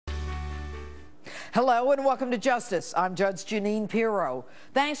Hello and welcome to Justice. I'm Judge Jeanine Pirro.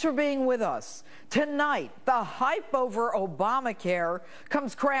 Thanks for being with us. Tonight, the hype over Obamacare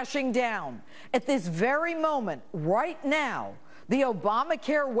comes crashing down. At this very moment, right now, the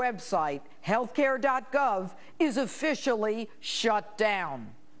Obamacare website, healthcare.gov, is officially shut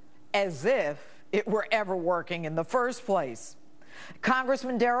down, as if it were ever working in the first place.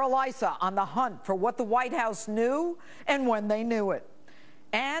 Congressman Darrell Issa on the hunt for what the White House knew and when they knew it.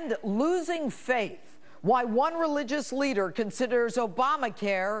 And losing faith, why one religious leader considers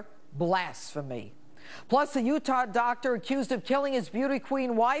Obamacare blasphemy. Plus, a Utah doctor accused of killing his beauty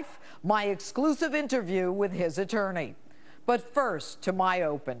queen wife, my exclusive interview with his attorney. But first, to my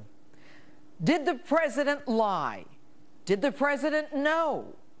open. Did the president lie? Did the president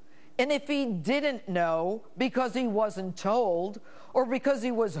know? And if he didn't know because he wasn't told, or because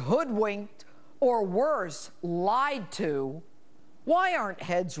he was hoodwinked, or worse, lied to, why aren't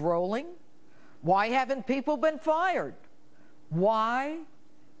heads rolling? Why haven't people been fired? Why?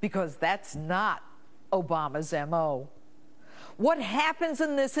 Because that's not Obama's MO. What happens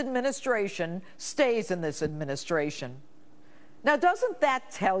in this administration stays in this administration. Now, doesn't that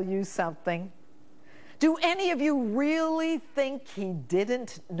tell you something? Do any of you really think he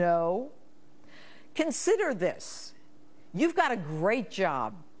didn't know? Consider this. You've got a great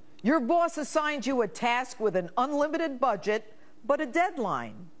job. Your boss assigned you a task with an unlimited budget, but a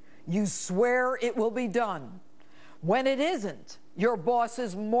deadline. You swear it will be done. When it isn't, your boss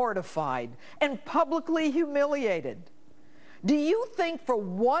is mortified and publicly humiliated. Do you think for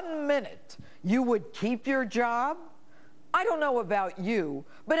 1 minute you would keep your job? I don't know about you,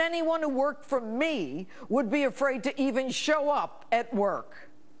 but anyone who worked for me would be afraid to even show up at work.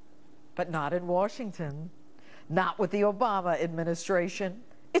 But not in Washington, not with the Obama administration.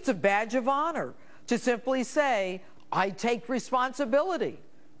 It's a badge of honor to simply say, I take responsibility.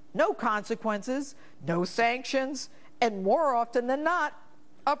 No consequences, no sanctions, and more often than not,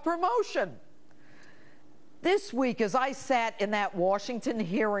 a promotion. This week, as I sat in that Washington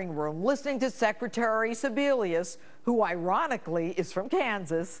hearing room listening to Secretary Sebelius, who ironically is from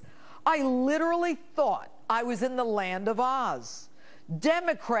Kansas, I literally thought I was in the land of Oz.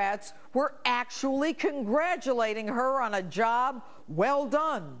 Democrats were actually congratulating her on a job well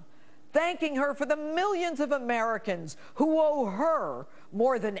done, thanking her for the millions of Americans who owe her,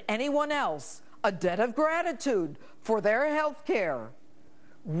 more than anyone else, a debt of gratitude for their health care.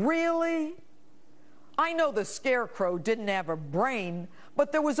 Really? I know the scarecrow didn't have a brain,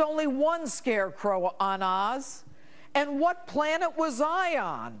 but there was only one scarecrow on Oz. And what planet was I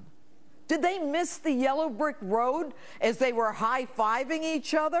on? Did they miss the yellow brick road as they were high-fiving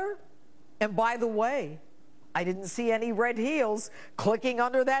each other? And by the way, I didn't see any red heels clicking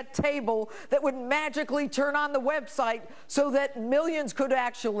under that table that would magically turn on the website so that millions could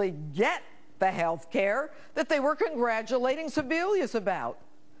actually get the health care that they were congratulating Sebelius about.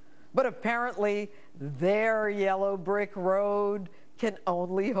 But apparently, their yellow brick road can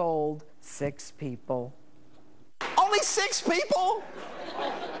only hold 6 people. Only 6 people?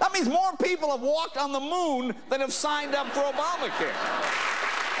 That means more people have walked on the moon than have signed up for Obamacare.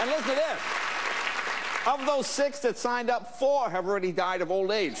 And listen to this. Of those 6 that signed up, 4 have already died of old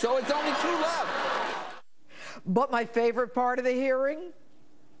age. So it's only 2 left. But my favorite part of the hearing?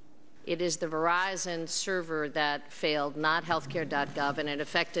 It is the Verizon server that failed, not healthcare.gov, and it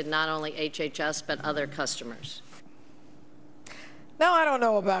affected not only HHS but other customers. Now, I don't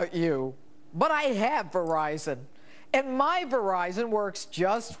know about you, but I have Verizon. And my Verizon works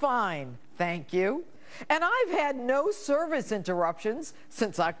just fine, thank you. And I've had no service interruptions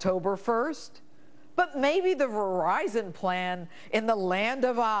since October 1st. But maybe the Verizon plan in the land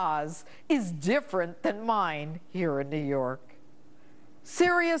of Oz is different than mine here in New York.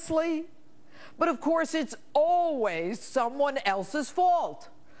 Seriously? But of course, it's always someone else's fault.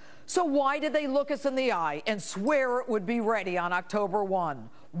 So why did they look us in the eye and swear it would be ready on October 1?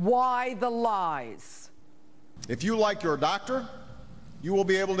 Why the lies? If you like your doctor, you will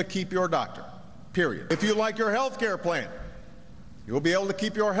be able to keep your doctor, period. If you like your health care plan, you will be able to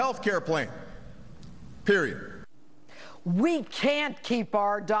keep your health care plan, period. We can't keep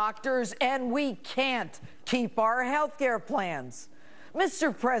our doctors and we can't keep our health care plans.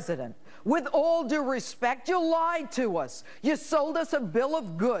 Mr. President, with all due respect, you lied to us. You sold us a bill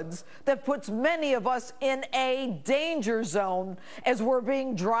of goods that puts many of us in a danger zone as we're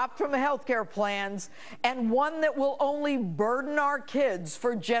being dropped from health care plans, and one that will only burden our kids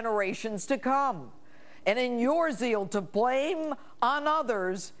for generations to come. And in your zeal to blame on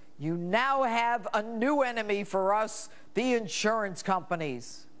others, you now have a new enemy for us, the insurance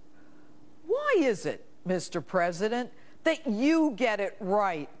companies. Why is it, Mr. President, that you get it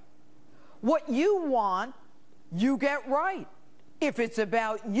right What you want, you get right. If it's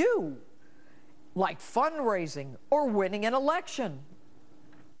about you, like fundraising or winning an election.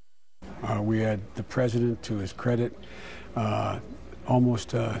 We had the president, to his credit,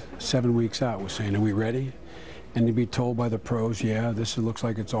 almost 7 weeks out was saying, "Are we ready?" And to be told by the pros, "Yeah, this looks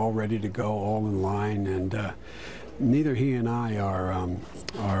like it's all ready to go, all in line." And neither he and I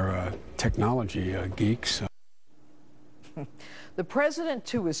are technology geeks. The president,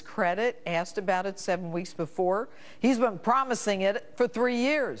 to his credit, asked about it 7 weeks before. He's been promising it for 3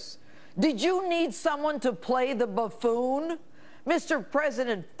 years. Did you need someone to play the buffoon? Mr.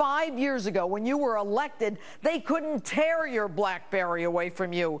 President, 5 years ago, when you were elected, they couldn't tear your BlackBerry away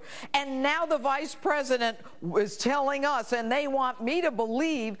from you. And now the vice president is telling us, and they want me to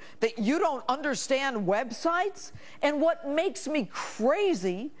believe, that you don't understand websites? And what makes me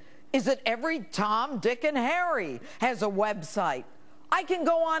crazy is that every Tom, Dick, and Harry has a website. I can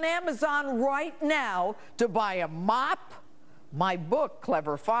go on Amazon right now to buy a mop, my book,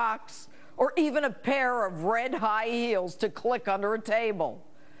 Clever Fox, or even a pair of red high heels to click under a table.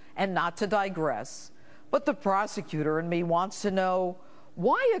 And not to digress, but the prosecutor in me wants to know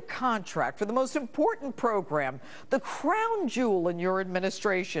why a contract for the most important program, the crown jewel in your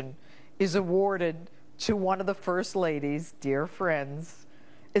administration, is awarded to one of the first lady's dear friends.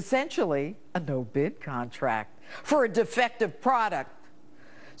 Essentially, a no-bid contract for a defective product.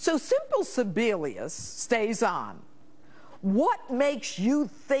 So Simple Sebelius stays on. What makes you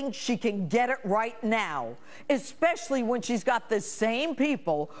think she can get it right now, especially when she's got the same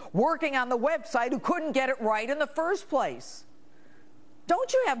people working on the website who couldn't get it right in the first place?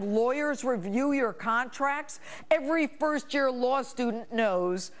 Don't you have lawyers review your contracts? Every first-year law student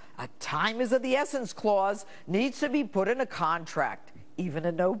knows a time is of the essence clause needs to be put in a contract, even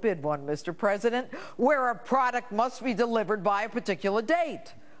a no-bid one, Mr. President, where a product must be delivered by a particular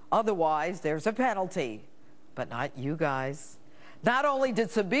date. Otherwise, there's a penalty. But not you guys. Not only did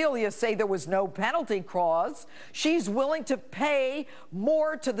Sebelius say there was no penalty clause, she's willing to pay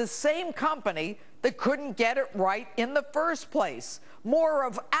more to the same company that couldn't get it right in the first place. More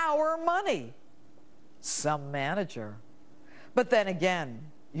of our money. Some manager. But then again,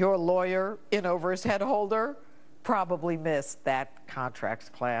 your lawyer in over his head holder probably missed that contracts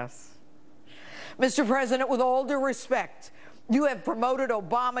class. Mr. President, with all due respect, you have promoted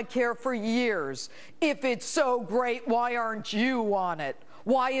Obamacare for years. If it's so great, why aren't you on it?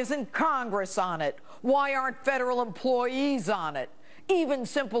 Why isn't Congress on it? Why aren't federal employees on it? Even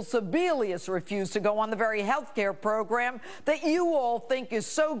Simple Sebelius refused to go on the very health care program that you all think is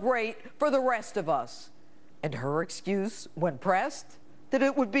so great for the rest of us. And her excuse, when pressed, that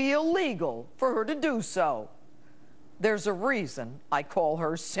it would be illegal for her to do so. There's a reason I call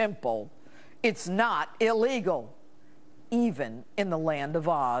her Simple. It's not illegal, even in the land of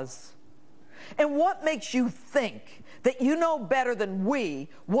Oz. And what makes you think that you know better than we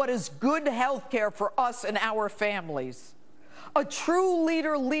what is good health care for us and our families? A true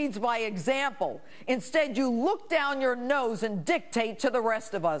leader leads by example. Instead, you look down your nose and dictate to the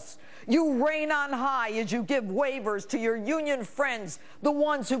rest of us. You reign on high as you give waivers to your union friends, the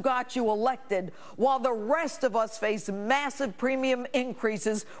ones who got you elected, while the rest of us face massive premium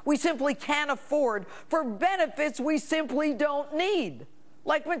increases we simply can't afford for benefits we simply don't need,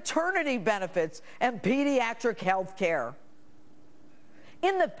 like maternity benefits and pediatric health care.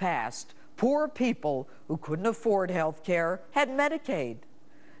 In the past, poor people who couldn't afford health care had Medicaid.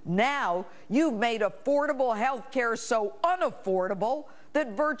 Now, you've made affordable health care so unaffordable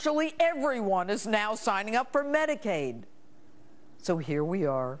that virtually everyone is now signing up for Medicaid. So here we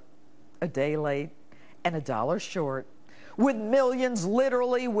are, a day late and a dollar short, with millions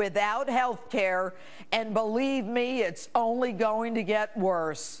literally without health care, and believe me, it's only going to get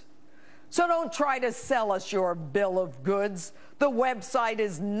worse. So don't try to sell us your bill of goods. The website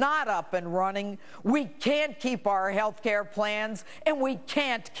is not up and running. We can't keep our health care plans, and we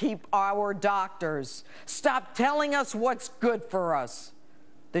can't keep our doctors. Stop telling us what's good for us.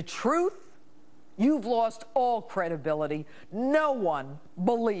 The truth? You've lost all credibility. No one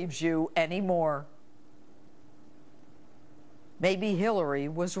believes you anymore. Maybe Hillary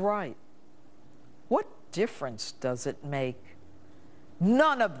was right. What difference does it make?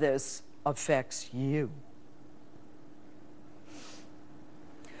 None of this affects you.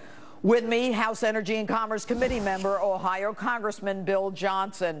 With me, House Energy and Commerce Committee member, Ohio Congressman Bill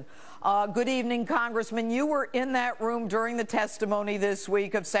Johnson. Good evening, Congressman. You were in that room during the testimony this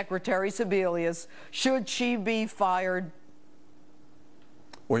week of Secretary Sebelius. Should she be fired?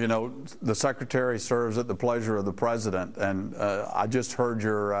 Well, you know, the Secretary serves at the pleasure of the President, and I just heard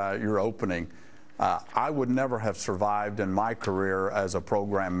your opening. I would never have survived in my career as a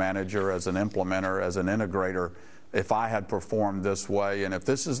program manager, as an implementer, as an integrator, if I had performed this way. And if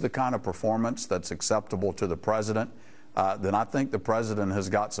this is the kind of performance that's acceptable to the president, then I think the president has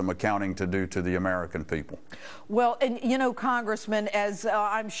got some accounting to do to the American people. Well, and you know, Congressman, as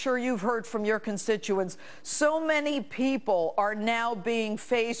I'm sure you've heard from your constituents, so many people are now being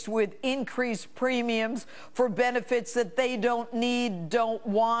faced with increased premiums for benefits that they don't need, don't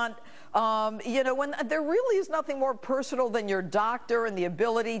want. You know, when there really is nothing more personal than your doctor and the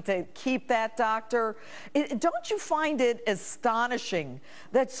ability to keep that doctor. Don't you find it astonishing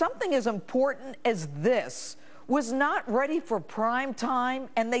that something as important as this was not ready for prime time,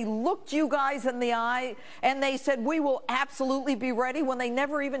 and they looked you guys in the eye and they said, we will absolutely be ready, when they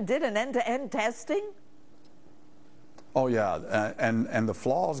never even did an end-to-end testing? Oh, yeah, and the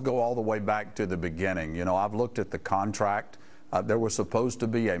flaws go all the way back to the beginning. You know, I've looked at the contract. There was supposed to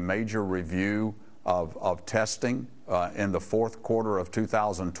be a major review of testing in the fourth quarter of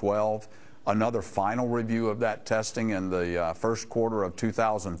 2012, another final review of that testing in the first quarter of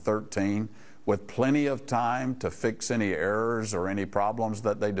 2013, with plenty of time to fix any errors or any problems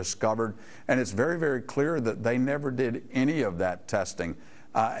that they discovered. And it's very, very clear that they never did any of that testing.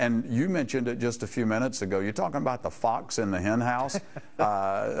 And you mentioned it just a few minutes ago. You're talking about the fox in the hen house.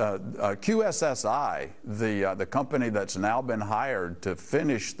 QSSI, the company that's now been hired to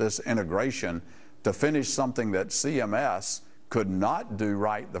finish this integration, to finish something that CMS could not do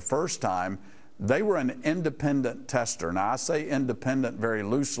right the first time, they were an independent tester. Now, I say independent very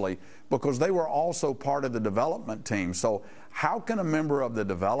loosely because they were also part of the development team. So how can a member of the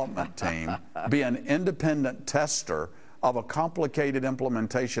development team be an independent tester of a complicated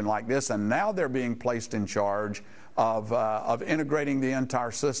implementation like this, and now they're being placed in charge of integrating the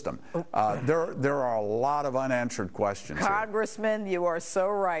entire system? There are a lot of unanswered questions Congressman, you are so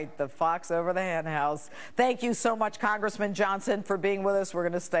right. The fox over the hen house. Thank you so much, Congressman Johnson, for being with us. We're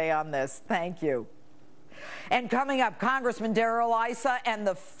going to stay on this. Thank you. And coming up, Congressman Darrell Issa and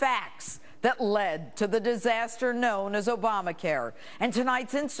the facts that led to the disaster known as Obamacare. And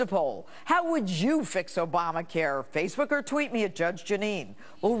tonight's Instapoll: how would you fix Obamacare? Facebook or tweet me at Judge Jeanine.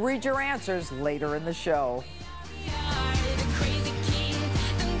 We'll read your answers later in the show.